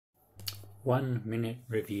1 Minute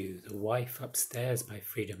Review, The Wife Upstairs by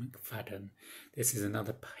Frieda McFadden. This is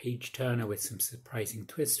another page-turner with some surprising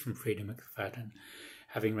twists from Frieda McFadden.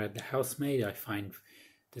 Having read The Housemaid, I find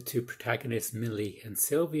the two protagonists, Millie and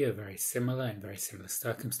Sylvia, very similar in very similar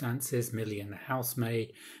circumstances. Millie and the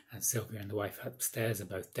housemaid and Sylvia and the wife upstairs are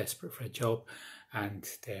both desperate for a job, and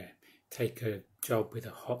they take a job with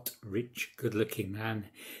a hot, rich, good-looking man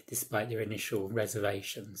despite their initial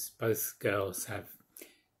reservations. Both girls have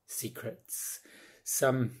secrets.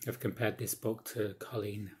 Some have compared this book to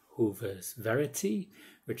Colleen Hoover's Verity,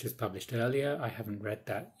 which was published earlier. I haven't read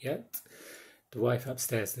that yet. The wife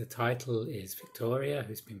upstairs, the title, is Victoria,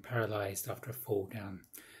 who's been paralysed after a fall down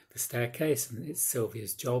the staircase, and it's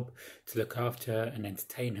Sylvia's job to look after her and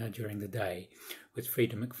entertain her during the day. With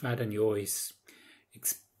Frieda McFadden, you always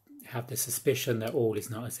have the suspicion that all is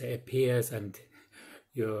not as it appears, and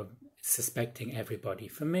you're suspecting everybody.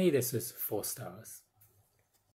 For me, this was 4 stars.